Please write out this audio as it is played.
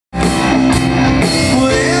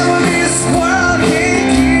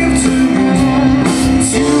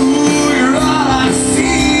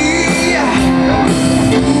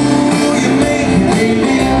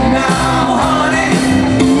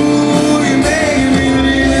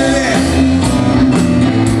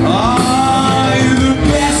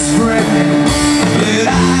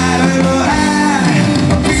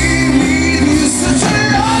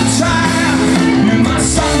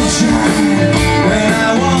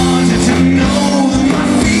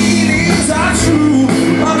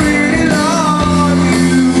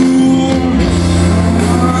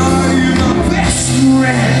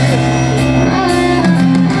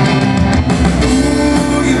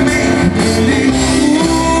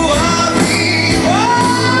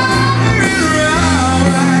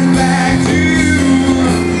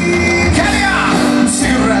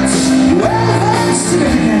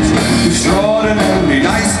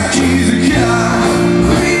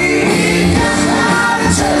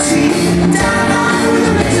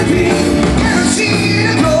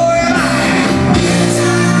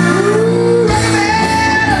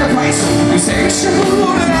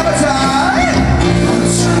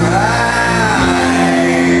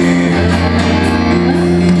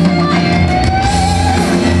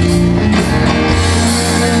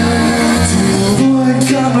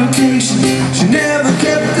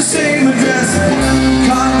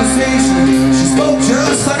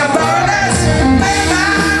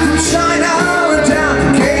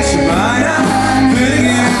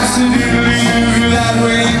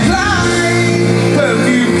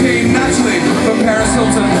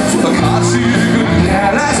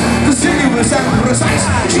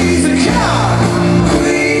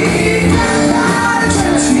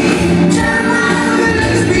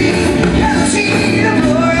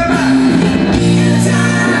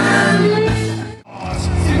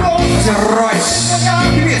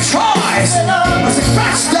choice. I said,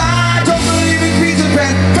 Christ, I don't believe in Peter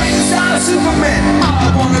Pan, Frankenstein or Superman. All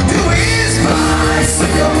I wanna do is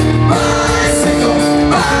bicycle, bicycle,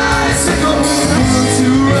 bicycle. Want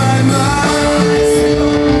to ride my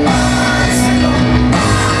bicycle, bicycle,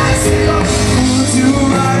 bicycle. Want to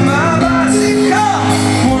ride my bicycle.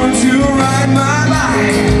 Want to ride my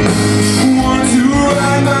bike. Want to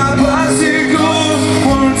ride my bicycle.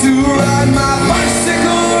 Want to ride my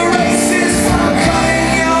bicycle. Races are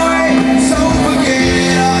coming your way, so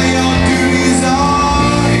forget all your duties. Oh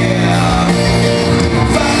yeah.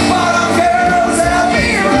 Fat bottom girls, I'll be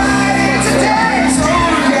riding today. So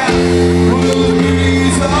look out for the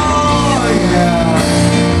duties. Oh yeah.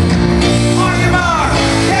 On your mark,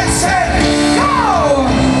 get set, go.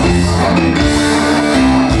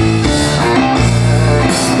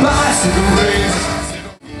 Bicycle race.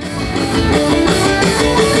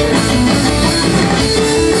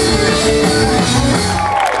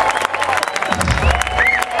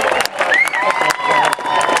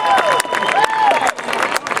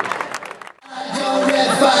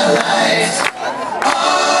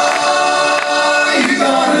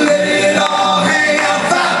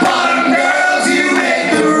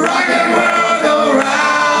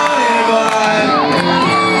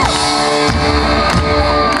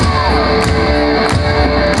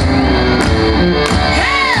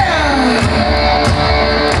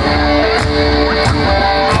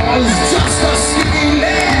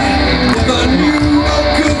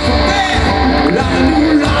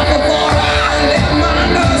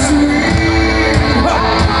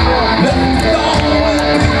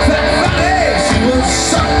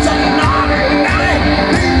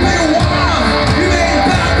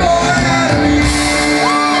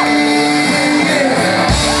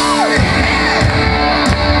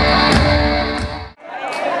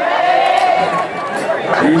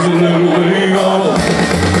 Here's a little thing on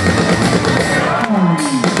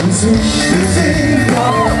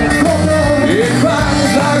it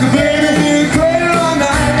cries like a baby in a cradle all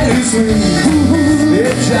night. It swings,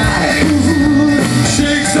 it jives,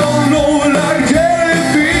 shakes on over like jelly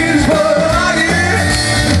beans, but I like it.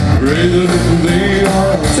 Raise a little thing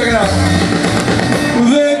on. Check it out.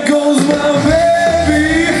 There goes my baby.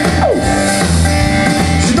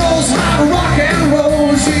 She knows how to rock and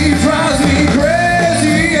roll. She drives me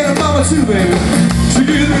crazy. Mama too, baby. She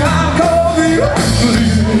gives me hot coffee.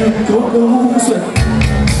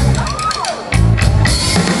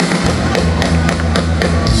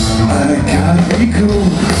 I gotta be cool,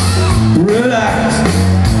 relax,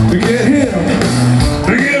 to get him,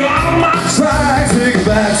 to get off my track. Take a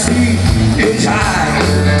back seat, hitch high.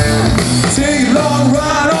 Take a long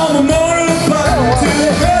ride on the motorbike to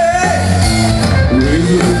the hay. Raise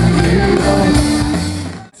a little thing on.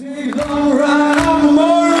 Take a long ride on the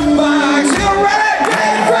motorbike. Still ready?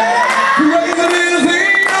 Raise a little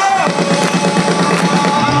thing on.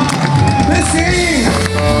 Let's sing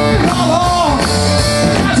along.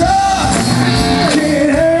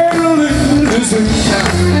 Can't handle it. Listen.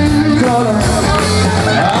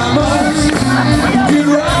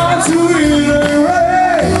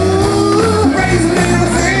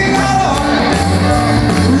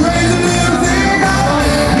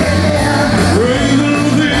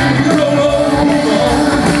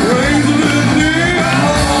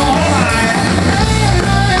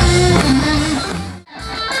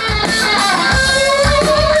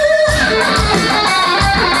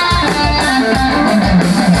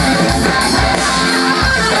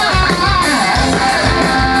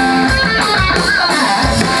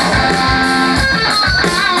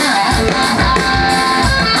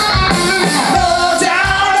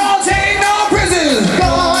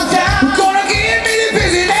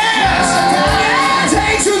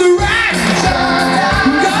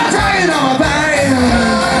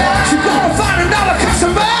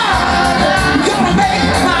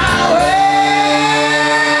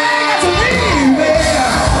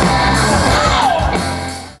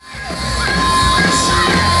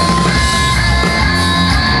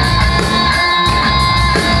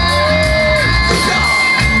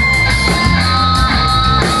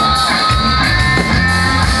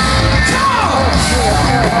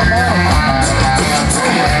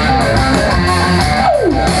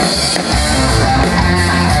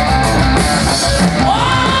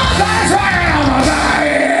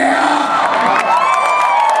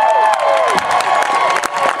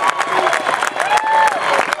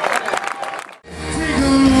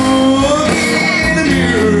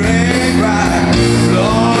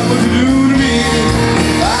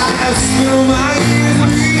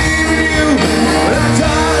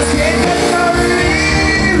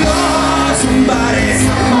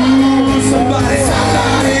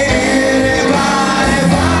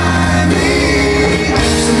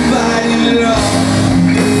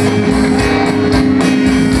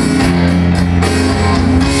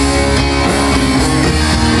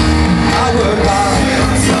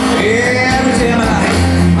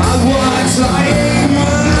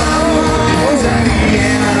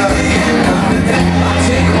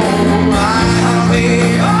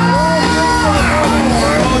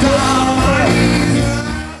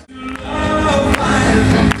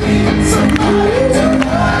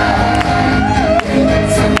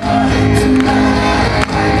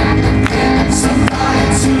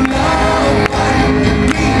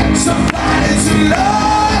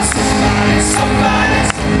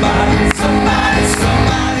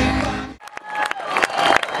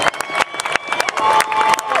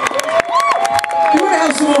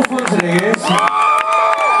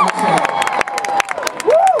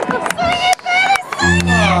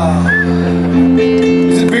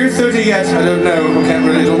 yet? I don't know.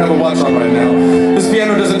 I don't have a watch on right now. This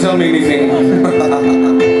piano doesn't tell me anything.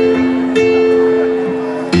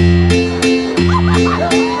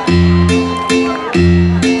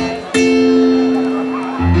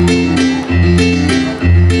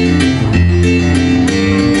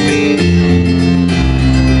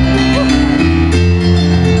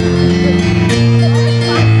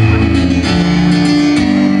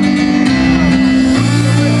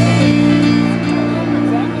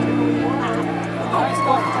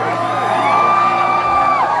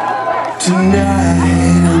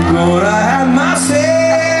 Tonight I'm gonna have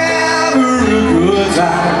myself a real good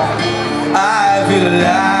time. I feel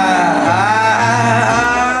alive.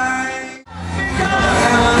 Gonna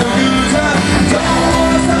have a good time. Don't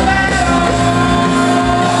wanna stop at all.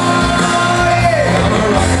 Yeah, I'm a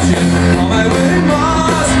rocket ship on my way to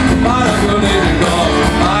Mars, but I'm gonna live in love.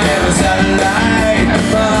 I am a satellite,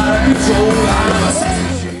 but out of control. I'm a satellite.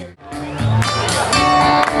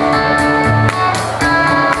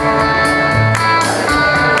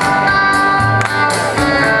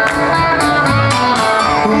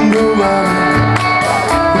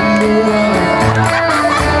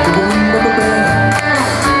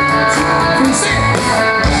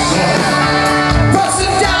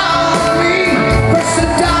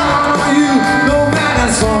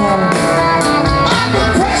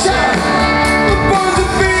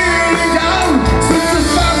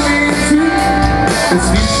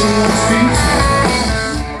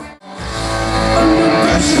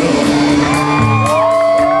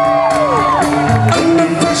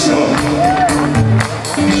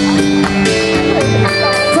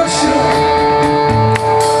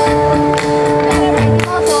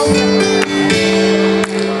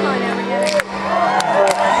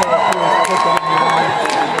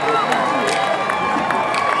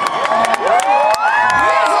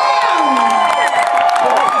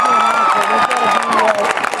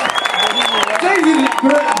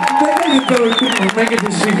 Make it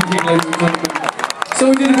this evening, ladies and gentlemen. So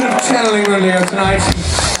we did a bit of channeling earlier tonight.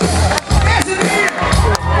 Yes, indeed!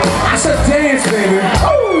 I said dance, baby.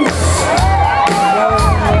 Ooh.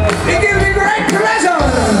 It gives me great pleasure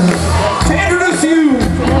to introduce you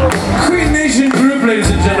Queen Nation Group,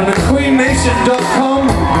 ladies and gentlemen. QueenNation.com,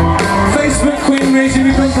 Facebook Queen Nation,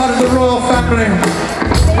 become part of the royal family.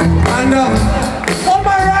 And on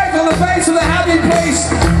my right, on the bass of the happy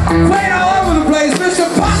place, playing all over the place, Mr.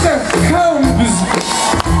 Parker Combs.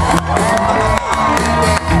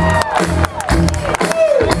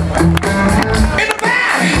 In the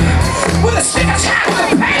back, with a stick of tap with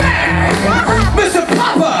a payback, Mr.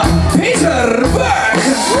 Papa Peter Burke.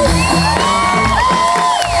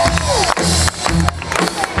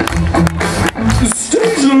 The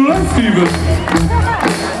stage left even.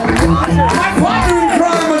 My partner in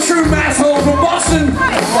crime, a true masshole from Boston,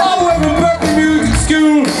 all the way from Berkeley Music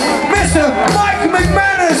School, Mr. Mike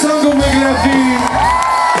McManus, Uncle McLefty.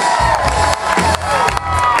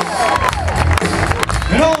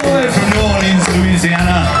 And all the way from New Orleans,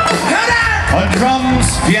 Louisiana, on drums,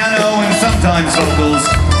 piano, and sometimes vocals,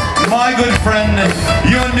 my good friend,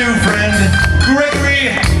 your new friend,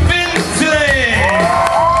 Gregory Finley.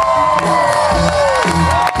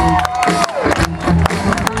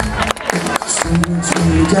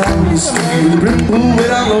 Down the street with a brim pool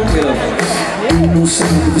with our low hill. No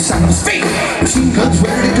sound of the sound of his feet. Machine guns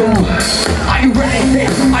ready to go. Are you ready?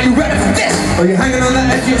 Are you ready for this? Are you hanging on the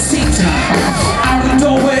edge of your seat? Out of the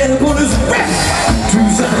doorway, the bullets rip. Two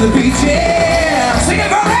sides of the beach, yeah. Sing it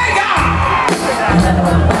for Vega!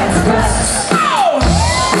 Oh!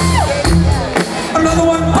 Another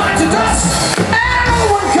one bites the dust. Another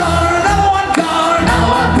one gone, another one gone, another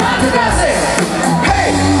one bites the dust.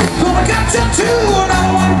 Hey, gonna catch you too.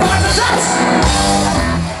 Another one bites the dust.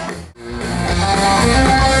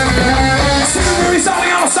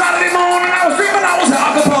 Starting on a Saturday morning, I was dreaming I was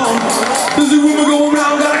Al Capone. There's a rumor going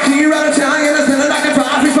round, got a key right a tongue, and it's been like a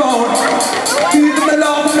drive before. Keep the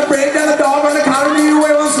law from the break down the door, and the car in the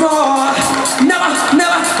way once more.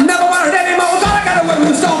 Never wanted any more.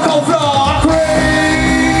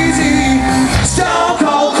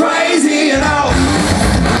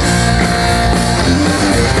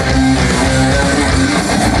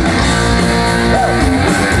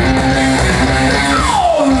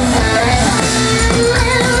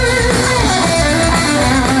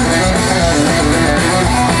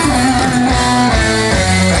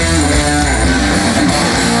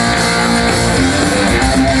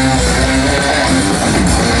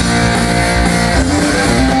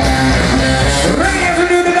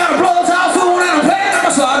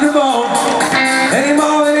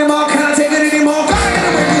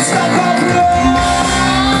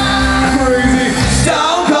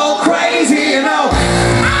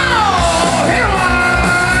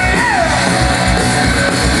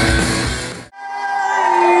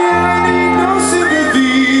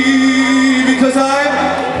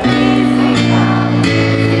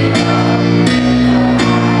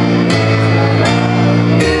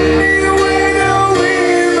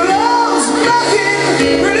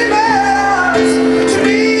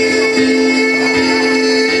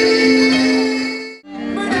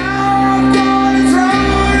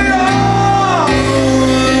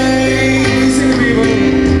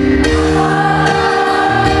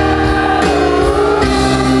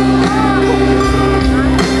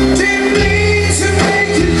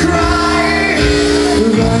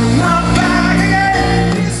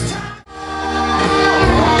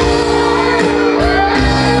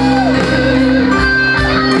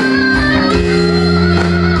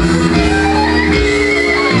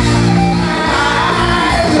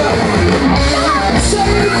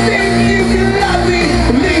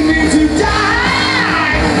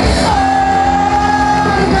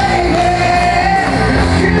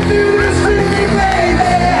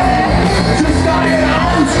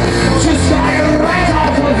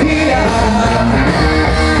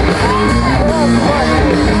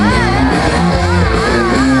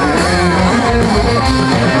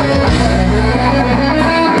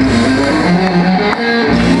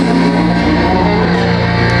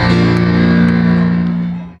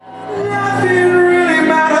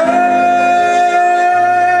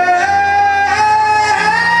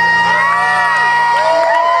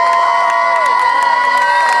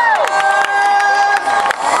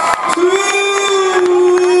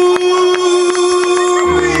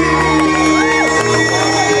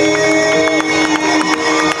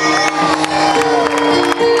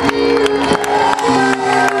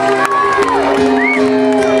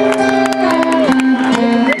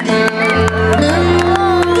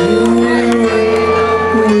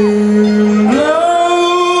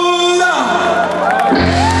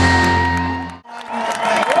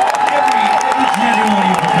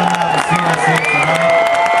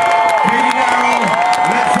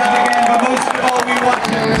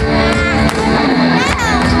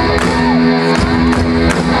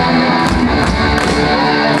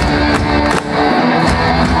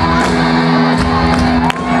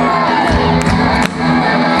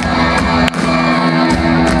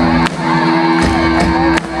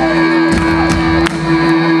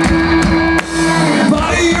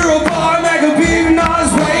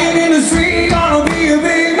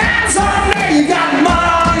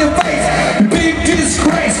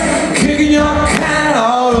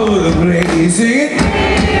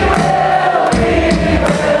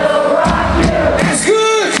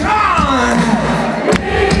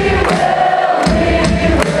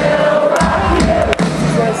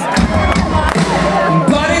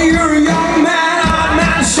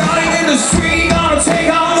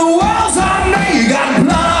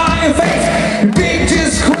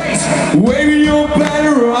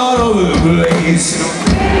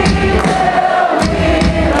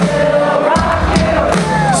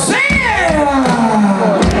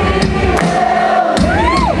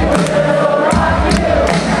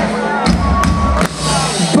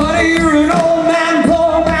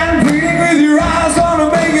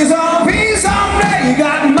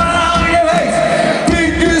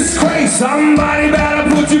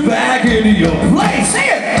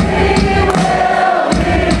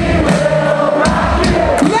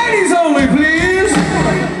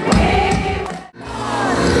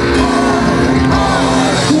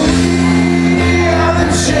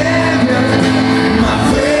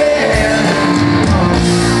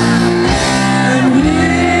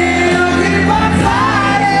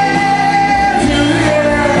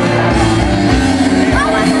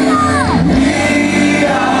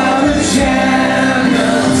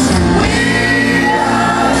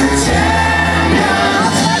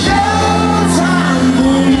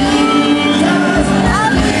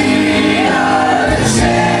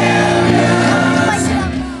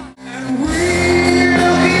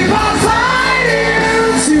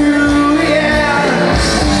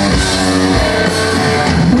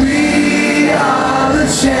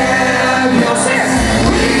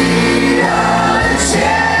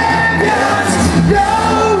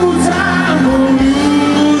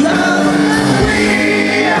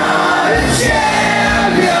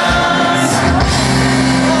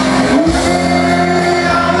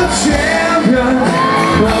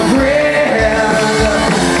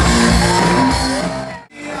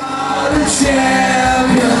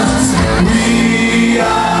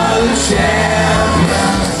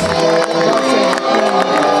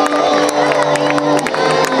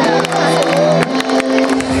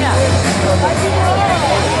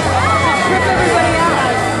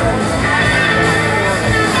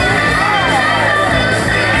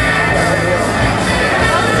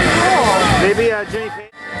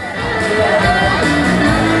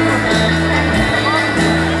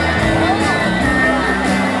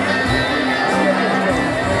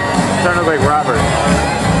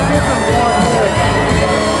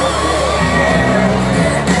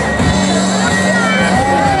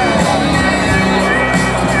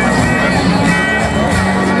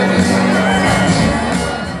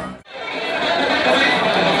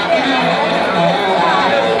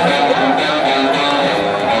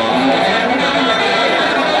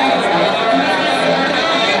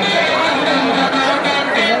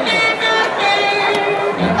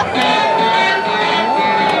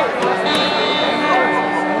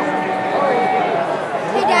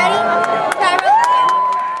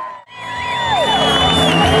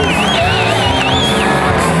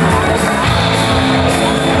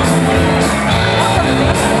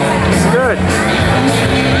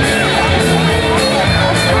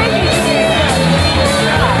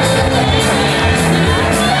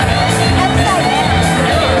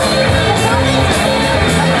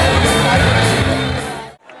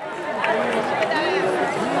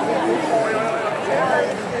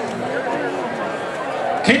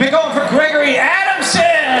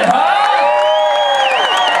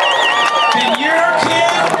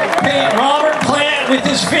 with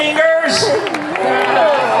his fingers.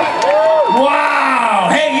 Wow!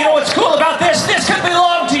 Hey, you know what's cool about this? This could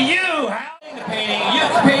belong to you. The painting, you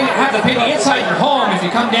have the painting inside your home if you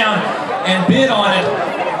come down and bid on it.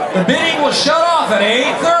 The bidding will shut off at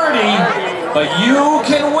 8:30, but you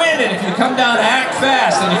can win it if you come down and act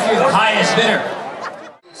fast and if you're the highest bidder.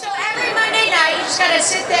 So every Monday night, you just gotta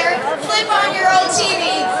sit there, flip on your old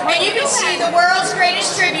TV, and you can see the world's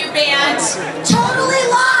greatest tribute bands totally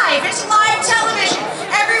live. It's live television.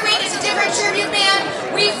 Every week is a different tribute band.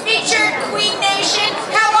 We featured Queen Nation.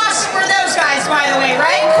 How awesome were those guys, by the way,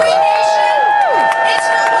 right? Queen Nation. It's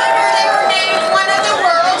no wonder they were named one of the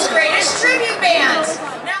world's greatest tribute bands.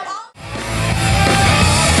 Now,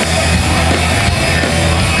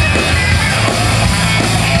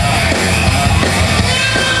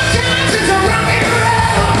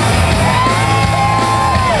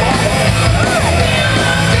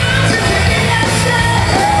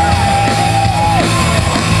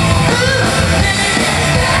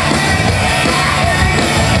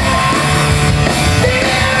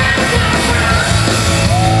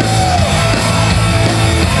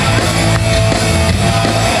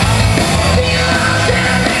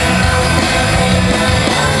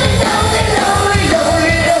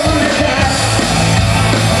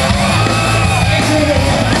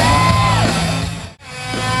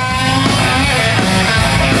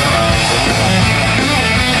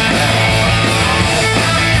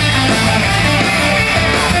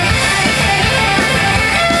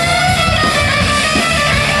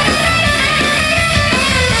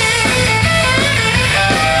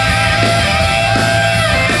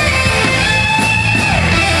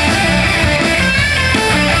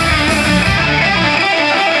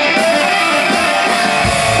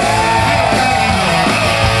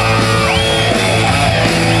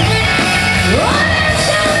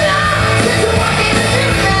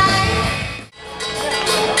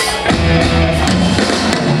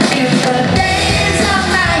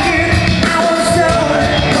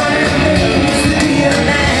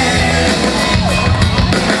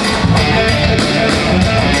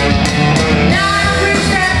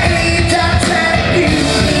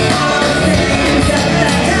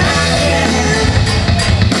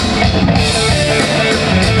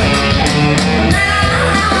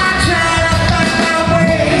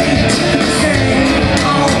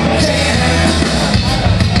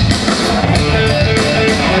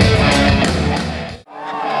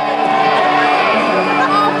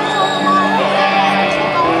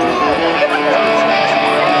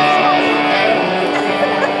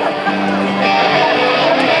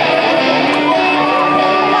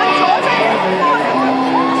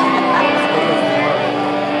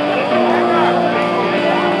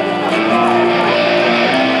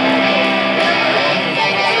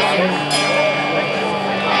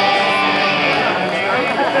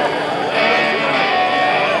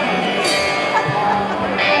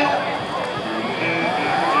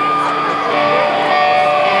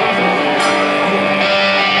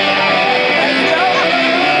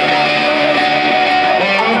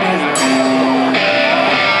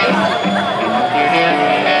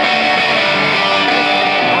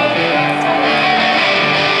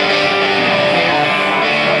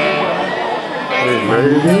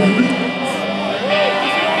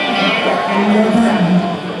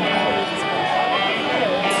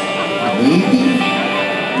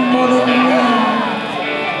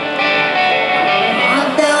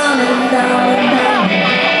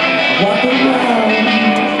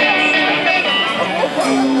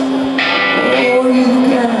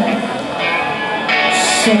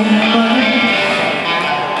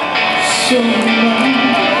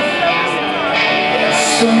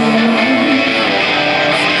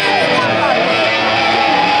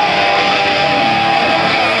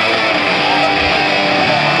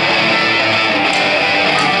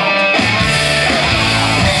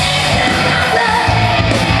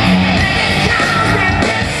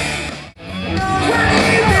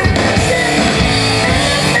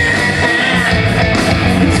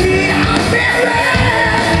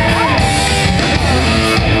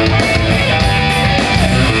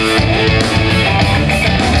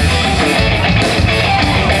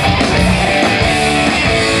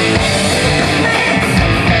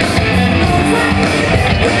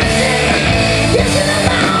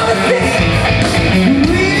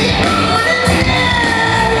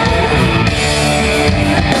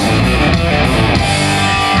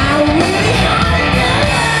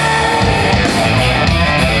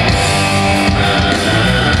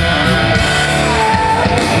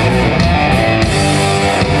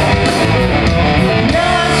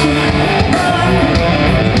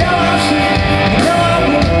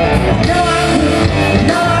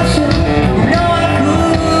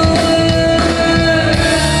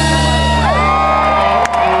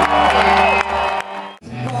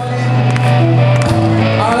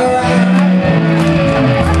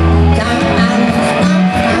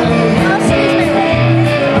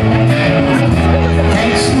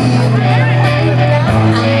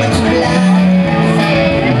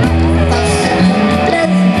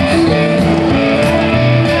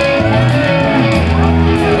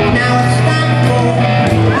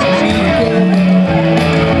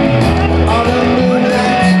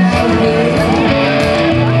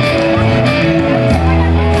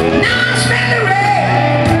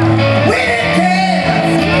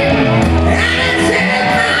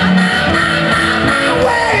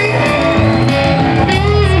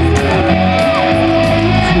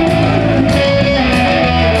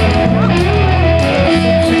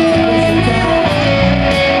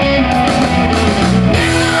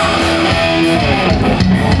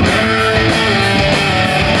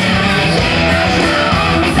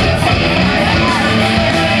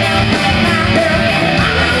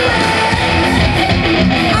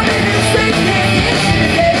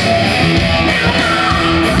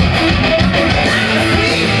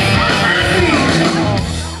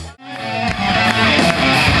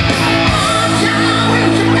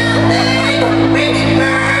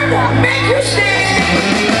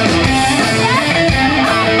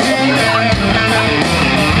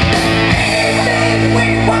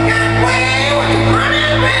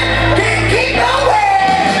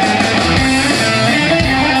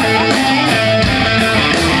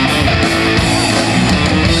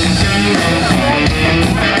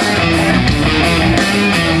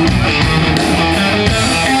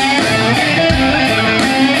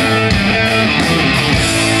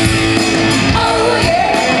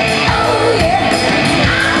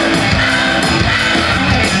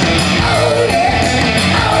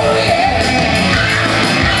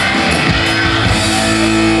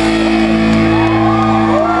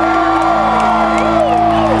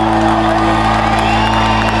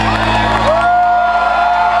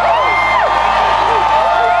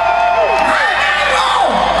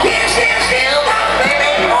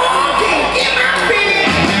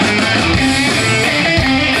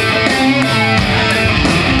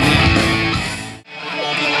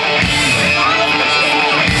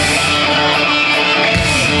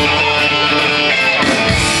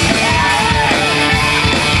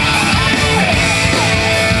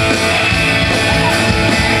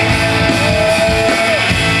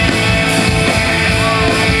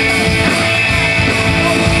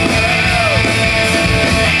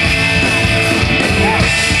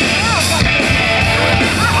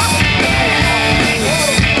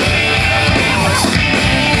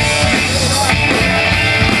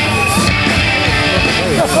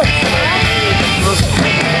 Just like